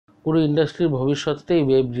পুরো ইন্ডাস্ট্রির ভবিষ্যৎটাই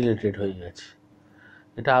web related হয়ে গেছে।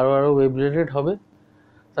 এটা আরও ওয়েব রিলেটেড হবে,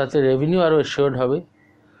 তাতে রেভিনিউ আরও এশিওর্ড হবে,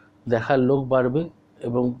 দেখার লোক বাড়বে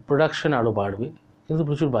এবং প্রোডাকশন আরও বাড়বে, কিন্তু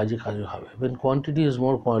প্রচুর বাজে কাজও হবে। when quantity is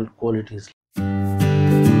more, quality is less.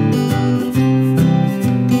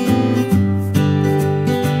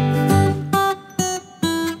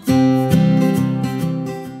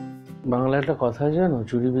 Bangla একটা কথা জানো,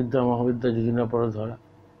 চুরিবিদ্যা মহাবিদ্যা যদি না পড়ো ধরা,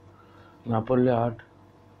 না পড়লে আর্ট,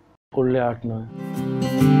 পড়লে আর্ট নয়।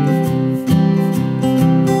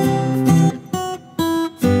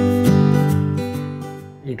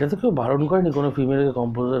 এটা তো কেউ বারণ করেনি কোনো ফিমেলকে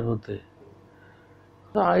কম্পোজার হতে।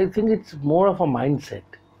 তো I think it's more of a mindset.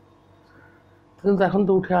 কিন্তু এখন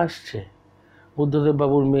তো উঠে আসছে, বুদ্ধদেব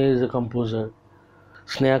বাবুর মেয়ে is a composer,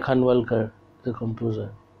 Sneha খানওয়ালকার is a composer,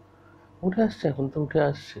 উঠে আসছে, এখন তো উঠে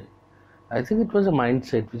আসছে। I think it was A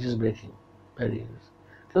mindset which is breaking barriers.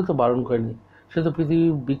 কেউ তো বারণ করেনি। সে তো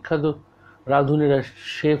পৃথিবীর বিখ্যাত রাঁধুনিরা,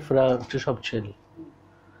 শেফরা হচ্ছে সব ছেলে।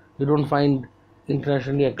 You don't find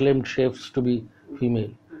internationally acclaimed chefs two B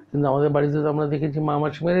female. কিন্তু আমাদের বাড়িতে তো আমরা দেখেছি মা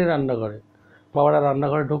মাছ মেরেই রান্না করে, বাবারা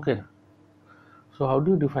রান্নাঘরে ঢোকে না। So how do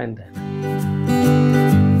you define that?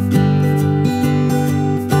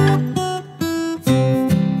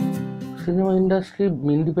 Cinema industry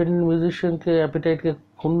independent মিউজিশিয়ানকে অ্যাপিটাইটকে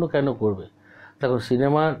ক্ষুণ্ণ কেন করবে? দেখো,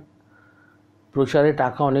 সিনেমার প্রচারে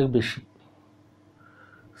টাকা অনেক বেশি,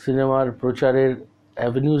 সিনেমার প্রচারের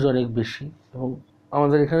অ্যাভিনিউজ অনেক বেশি, এবং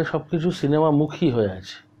আমাদের এখানে সব কিছু সিনেমামুখী হয়ে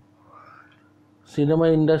আছে। সিনেমা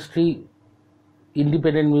ইন্ডাস্ট্রি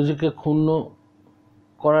ইন্ডিপেন্ডেন্ট মিউজিককে ক্ষুণ্ণ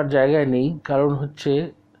করার জায়গায় নেই, কারণ হচ্ছে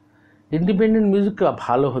ইন্ডিপেন্ডেন্ট মিউজিককে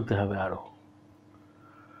ভালো হতে হবে আরও।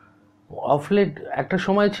 অফলেট একটা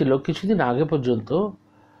সময় ছিল, কিছুদিন আগে পর্যন্ত,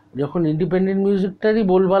 যখন ইন্ডিপেন্ডেন্ট মিউজিকটারই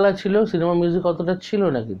বলবালা ছিল, সিনেমা মিউজিক অতটা ছিল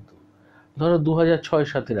না। কিন্তু ধরো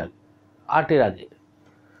 2006-07 আগে, 8-এর আগে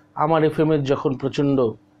আমার এফএমের যখন প্রচণ্ড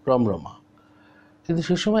রমরমা, কিন্তু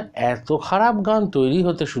সে সময় এত খারাপ গান তৈরি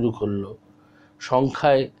হতে শুরু করলো,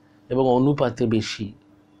 সংখ্যায় এবং অনুপাতে বেশি,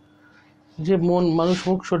 যে মানুষ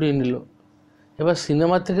মুখ সরিয়ে নিল। এবার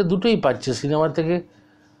সিনেমা থেকে দুটোই পাচ্ছে, সিনেমা থেকে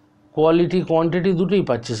কোয়ালিটি কোয়ান্টিটি দুটোই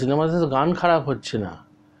পাচ্ছে। সিনেমাতে তো গান খারাপ হচ্ছে না,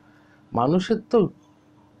 মানুষের তো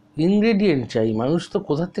ইনগ্রেডিয়েন্ট চাই। মানুষ তো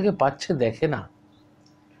কোথা থেকে পাচ্ছে দেখে না,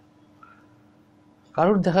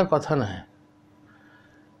 কারোর দেখার কথা নয়।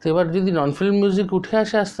 তো এবার যদি নন ফিল্ম মিউজিক উঠে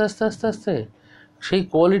আসে আস্তে আস্তে আস্তে আস্তে সেই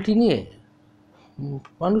কোয়ালিটি নিয়ে,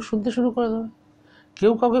 মানুষ শুনতে শুরু করে দেবে।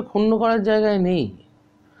 কেউ কাউকে ক্ষুণ্ণ করার জায়গায় নেই।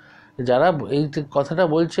 যারা এই কথাটা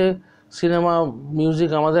বলছে সিনেমা মিউজিক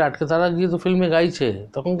আমাদের আটকে, তারা গিয়ে তো ফিল্মে গাইছে।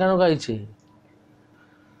 তখন কেন গাইছে?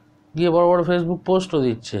 গিয়ে বড় বড় ফেসবুক পোস্টও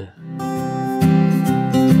দিচ্ছে।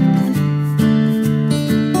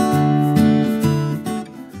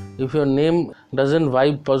 If your name doesn't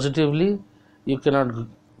vibe positively, you cannot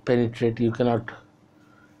penetrate, you cannot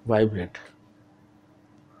vibrate.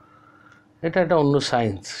 এটা একটা অন্য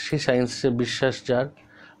সায়েন্স। সেই সায়েন্সে বিশ্বাস যার,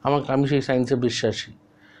 আমি সেই সায়েন্সে বিশ্বাসী।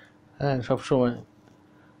 হ্যাঁ, সবসময়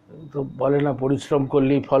তো বলে না পরিশ্রম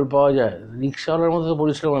করলেই ফল পাওয়া যায়। রিক্সাওয়ালার মতো তো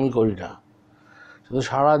পরিশ্রম আমি করি না, শুধু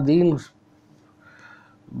সারাদিন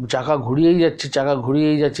চাকা ঘুরিয়েই যাচ্ছে, চাকা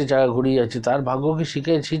ঘুরিয়েই যাচ্ছে, চাকা ঘুরিয়ে যাচ্ছে। তার ভাগ্য কি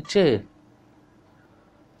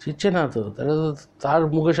ছিটছে না তো, তাহলে তো তার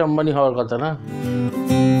মুকেশ আম্বানি হওয়ার কথা না।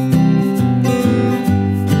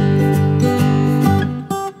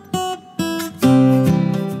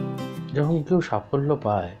 যখন কেউ সাফল্য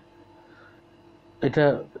পায়, এটা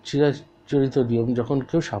চিরাচরিত নিয়ম, যখন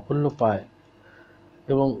কেউ সাফল্য পায়,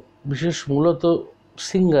 এবং বিশেষ মূলত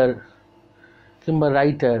সিঙ্গার কিংবা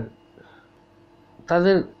রাইটার,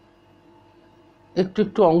 তাদের একটু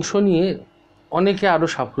একটু অংশ নিয়ে অনেকে আরও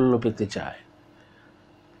সাফল্য পেতে চায়।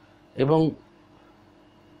 এবং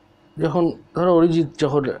যখন ধরো অরিজিৎ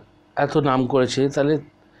যখন এত নাম করেছে, তাহলে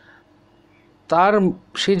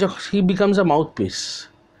হি বিকামস আ মাউথ পিস।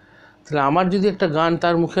 তাহলে আমার যদি একটা গান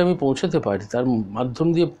তার মুখে আমি পৌঁছাতে পারি, তার মাধ্যম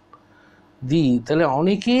দিয়ে দিই, তাহলে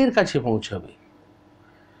অনেকের কাছে পৌঁছাবে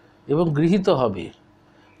এবং গৃহীত হবে,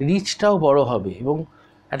 রিচটাও বড় হবে। এবং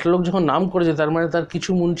একটা লোক যখন নাম করেছে, তার মানে তার কিছু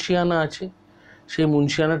মুন্সিয়ানা আছে, সেই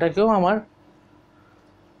মুন্সিয়ানাটাকেও আমার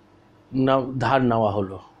ধার নেওয়া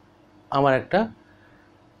হলো আমার একটা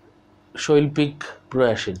শৈল্পিক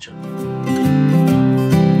প্রয়াসের জন্য।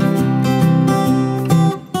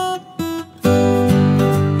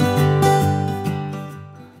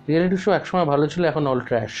 রিয়েলিটি শো একসময় ভালো ছিল, এখন all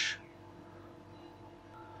trash,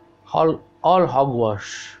 all হগওয়াশ।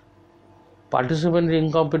 Participant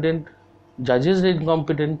incompetent, জাজেস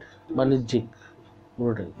incompetent, বাণিজ্যিক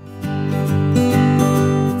পুরোটাই।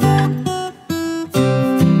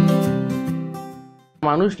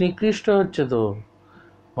 মানুষ নিকৃষ্ট হচ্ছে তো,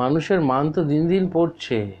 মানুষের মান তো দিন দিন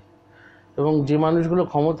পড়ছে। এবং যে মানুষগুলো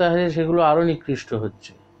ক্ষমতা আছে সেগুলো আরও নিকৃষ্ট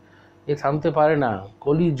হচ্ছে। এ থামতে পারে না,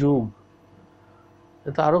 কলি যুগ, এ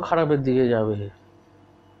তো আরও খারাপের দিকে যাবে।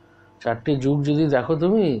 4টে যুগ যদি দেখো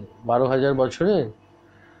তুমি 12,000 বছরে,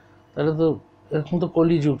 তাহলে তো এখন তো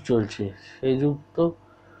কলি যুগ চলছে। সেই যুগ তো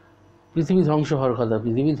পৃথিবী ধ্বংস হওয়ার কথা।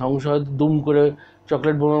 পৃথিবী ধ্বংস হয়তো দুম করে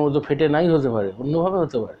চকলেট বোমার মতো ফেটে নাই হতে পারে, অন্যভাবে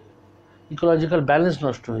হতে পারে, ইকোলজিক্যাল ব্যালেন্স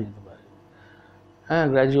নষ্ট হয়ে যেতে পারে। হ্যাঁ,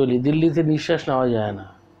 গ্র্যাজুয়ালি। দিল্লিতে নিঃশ্বাস নেওয়া যায় না,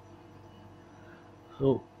 তো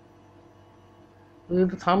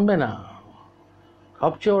এটা থামবে না।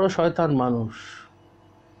 সবচেয়ে বড় শয়তান মানুষ,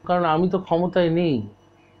 কারণ আমি তো ক্ষমতায় নেই।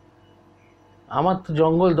 আমার তো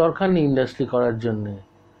জঙ্গল দরকার নেই ইন্ডাস্ট্রি করার জন্যে।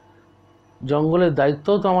 জঙ্গলের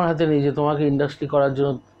দায়িত্বও তো আমার হাতে নেই যে তোমাকে ইন্ডাস্ট্রি করার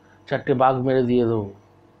জন্য 4টে বাঘ মেরে দিয়ে দেবো।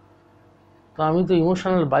 তো আমি তো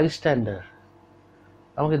ইমোশনাল বাইস্ট্যান্ডার,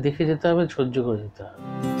 আমাকে দেখে যেতে হবে, সহ্য করে যেতে হবে।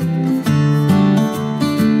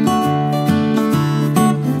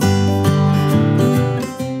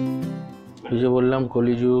 এই যে বললাম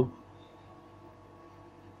কলিযুগ,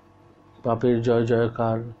 পাপের জয়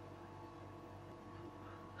জয়কার।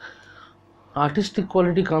 Artistic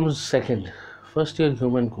quality comes second. First, your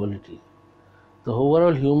human quality. The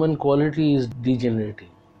overall human quality is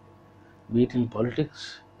degenerating, be it in politics,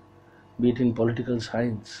 be it in political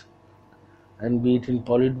science, and be it in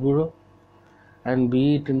Politburo, and be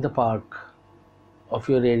it in the park of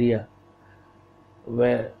your area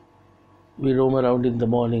where we roam around in the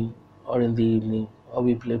morning or in the evening, or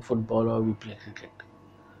we play football or we play cricket.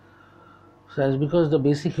 So that's because the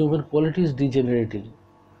basic human quality is degenerating.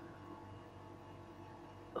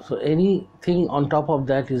 So anything on top of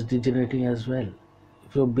that is degenerating as well.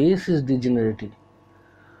 If your base is degenerating,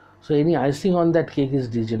 so any icing on that cake is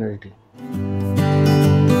degenerating.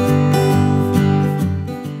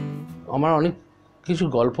 আমার অনেক কিছু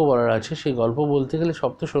গল্প বলার আছে, সেই গল্প বলতে গেলে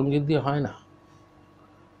সব তো সঙ্গীত দিয়ে হয় না।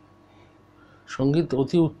 সঙ্গীত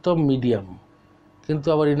অতি উত্তম মিডিয়াম, কিন্তু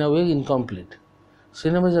আবার in a way incomplete.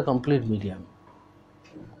 Cinema is a complete medium,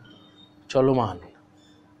 চলমান।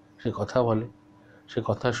 সে কথা বলে, সে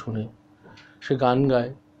কথা শুনে, সে গান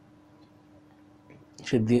গায়,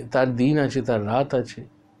 সে তার দিন আছে, তার রাত আছে,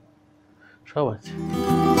 সব আছে।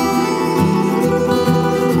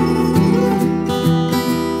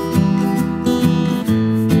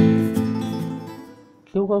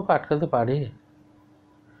 কেউ কাউকে আটকাতে পারে?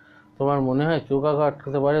 তোমার মনে হয় কেউ কাউকে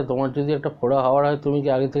আটকাতে পারে? তোমার যদি একটা ফোড়া হওয়ার হয়, তুমি কি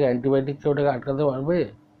আগে থেকে অ্যান্টিবায়োটিক খেয়ে ওটাকে আটকাতে পারবে?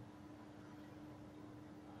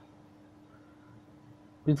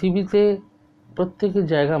 পৃথিবীতে প্রত্যেকের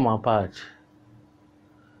জায়গা মাপা আছে।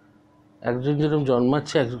 একজন যেরকম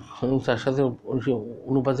জন্মাচ্ছে, তার সাথে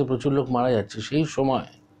অনুপাতে প্রচুর লোক মারা যাচ্ছে সেই সময়।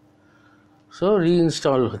 সো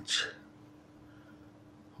রিইনস্টল হচ্ছে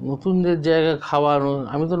নতুনদের জায়গা খাওয়ানো।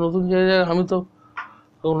 আমি তো নতুন জায়গায়, আমি তো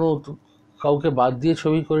কোনো কাউকে বাদ দিয়ে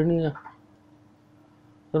ছবি করিনি না,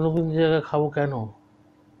 তো নতুন জায়গায় খাবো কেন?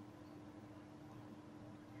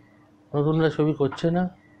 নতুনরা ছবি করছে না,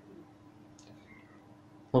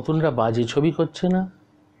 নতুনরা বাজে ছবি করছে না,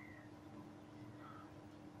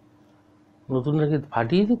 নতুনরা কি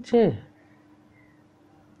ফাটিয়ে দিচ্ছে?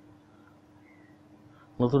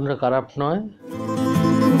 নতুনরা কারাপ্ট নয়।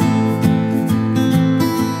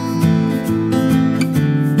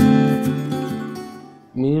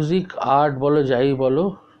 মিউজিক, আর্ট বলো, যাই বলো,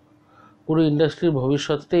 পুরো ইন্ডাস্ট্রির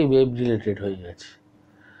ভবিষ্যৎটাই ওয়েব রিলেটেড হয়ে গেছে।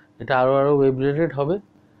 এটা আরও ওয়েব রিলেটেড হবে,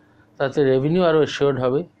 তাতে রেভিনিউ আরও এশিওর্ড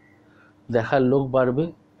হবে, দেখার লোক বাড়বে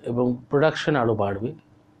এবং প্রোডাকশন আরও বাড়বে।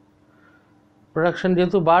 প্রোডাকশন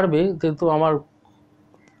যেহেতু বাড়বে, যেহেতু আমার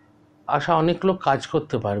আশা অনেক লোক কাজ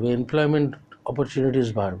করতে পারবে, এমপ্লয়মেন্ট অপরচুনিটিস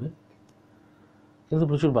বাড়বে, কিন্তু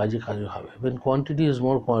প্রচুর বাজে কাজও হবে। when quantity is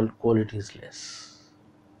more, quality is less.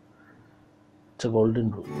 It's a golden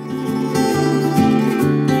rule.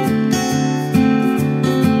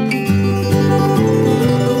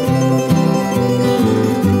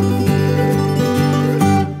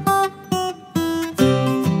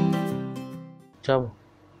 যাব,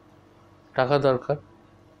 টাকা দরকার,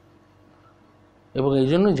 এবং এই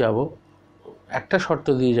জন্য যাব, একটা শর্ত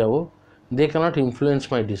দিয়ে যাব, they can't influence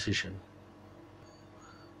my decision.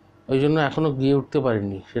 ওই জন্য এখনও গিয়ে উঠতে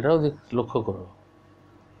পারিনি, সেটাও লক্ষ্য করো।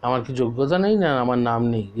 আমার কি যোগ্যতা নেই? না আমার নাম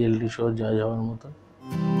নেই রিয়েলিটি শো যাওয়ার মতো?